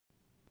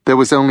There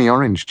was only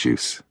orange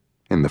juice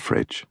in the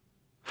fridge.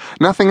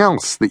 Nothing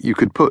else that you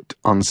could put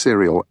on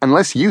cereal,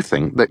 unless you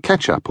think that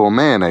ketchup or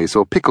mayonnaise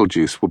or pickle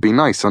juice would be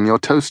nice on your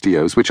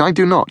Tostios, which I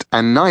do not,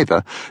 and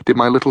neither did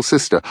my little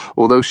sister,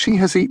 although she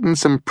has eaten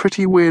some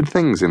pretty weird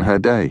things in her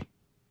day,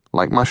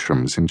 like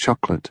mushrooms in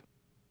chocolate.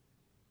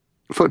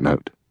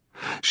 Footnote: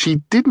 she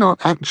did not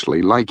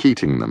actually like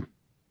eating them,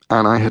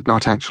 and I had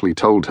not actually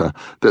told her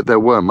that there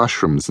were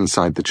mushrooms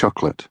inside the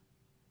chocolate.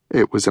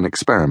 It was an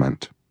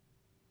experiment.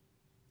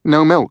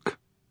 "No milk,"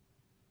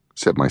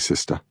 said my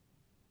sister.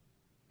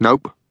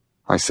 "Nope,"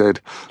 I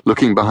said,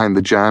 looking behind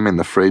the jam in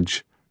the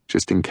fridge,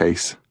 just in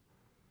case.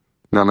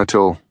 "None at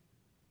all."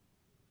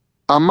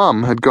 Our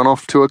mum had gone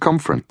off to a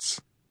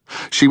conference.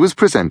 She was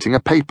presenting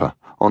a paper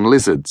on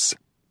lizards.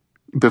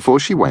 Before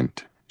she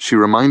went, she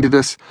reminded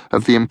us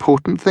of the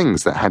important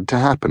things that had to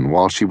happen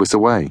while she was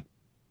away.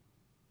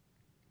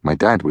 My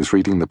dad was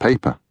reading the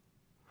paper.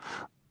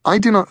 I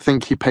do not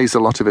think he pays a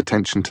lot of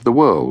attention to the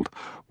world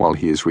while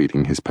he is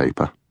reading his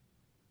paper.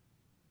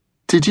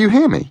 "Did you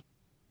hear me?"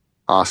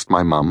 asked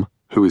my mum,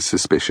 who is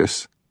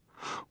suspicious.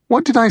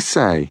 "What did I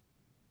say?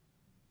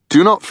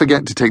 Do not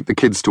forget to take the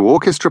kids to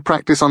orchestra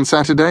practice on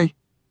Saturday.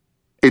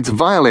 It's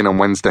violin on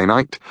Wednesday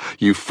night.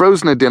 You've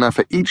frozen a dinner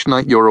for each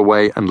night you're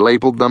away and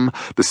labelled them.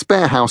 The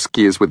spare house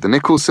key is with the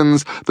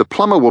Nicholsons. The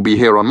plumber will be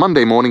here on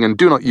Monday morning, and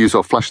do not use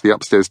or flush the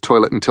upstairs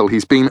toilet until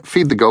he's been.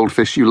 Feed the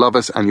goldfish, you love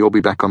us, and you'll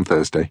be back on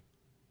Thursday,"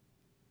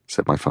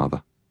 said my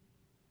father.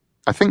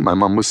 I think my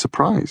mum was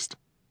surprised.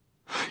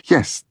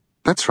 "Yes,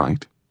 that's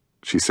right,"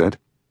 she said.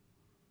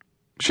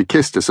 She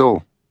kissed us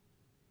all.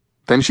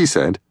 Then she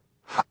said,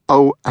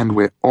 "Oh, and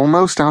we're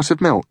almost out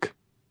of milk.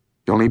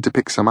 You'll need to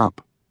pick some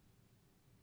up."